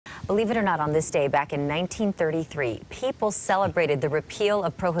Believe it or not, on this day back in 1933, people celebrated the repeal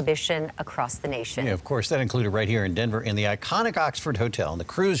of Prohibition across the nation. Yeah, of course, that included right here in Denver in the iconic Oxford Hotel in the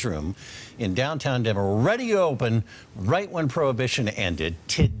cruise room in downtown Denver, ready to open right when Prohibition ended.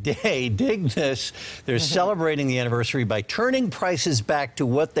 Today, dig this, they're celebrating the anniversary by turning prices back to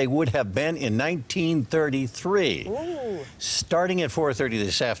what they would have been in 1933. Ooh. Starting at 4:30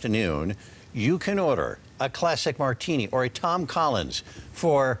 this afternoon, you can order a classic martini or a Tom Collins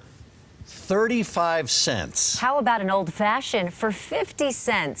for 35 cents. How about an old-fashioned for 50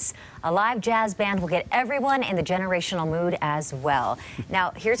 cents? A live jazz band will get everyone in the generational mood as well.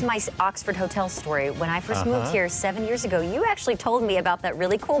 Now, here's my Oxford Hotel story. When I first moved here 7 years ago, you actually told me about that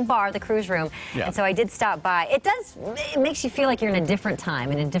really cool bar, the cruise room, and so I did stop by. It makes you feel like you're in a different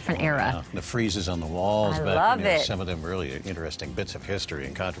time, in a different era. The friezes on the walls. I love it. Some of them really interesting bits of history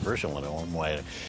and controversial in their own way.